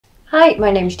Hi,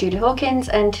 my name is Julie Hawkins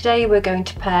and today we're going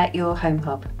to pair your Home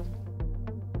Hub.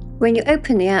 When you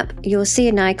open the app, you'll see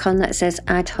an icon that says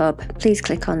Add Hub. Please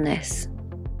click on this.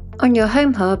 On your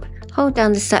Home Hub, hold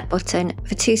down the Set button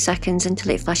for 2 seconds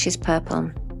until it flashes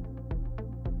purple.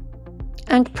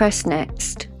 And press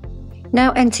Next.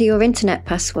 Now enter your internet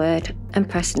password and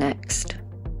press Next.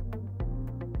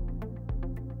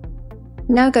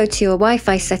 Now go to your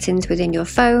Wi-Fi settings within your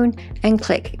phone and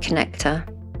click Connector.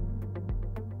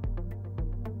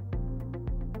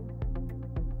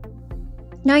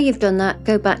 Now you've done that,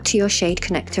 go back to your Sade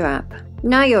Connector app.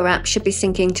 Now your app should be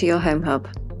syncing to your Home Hub.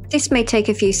 This may take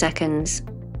a few seconds.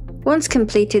 Once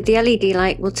completed, the LED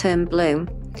light will turn blue.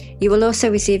 You will also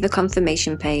receive a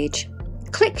confirmation page.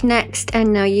 Click Next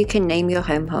and now you can name your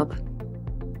Home Hub.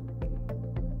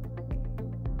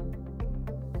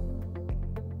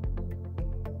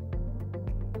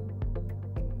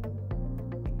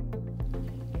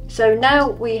 So now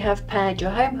we have paired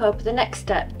your Home Hub, the next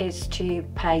step is to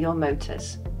pair your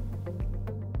motors.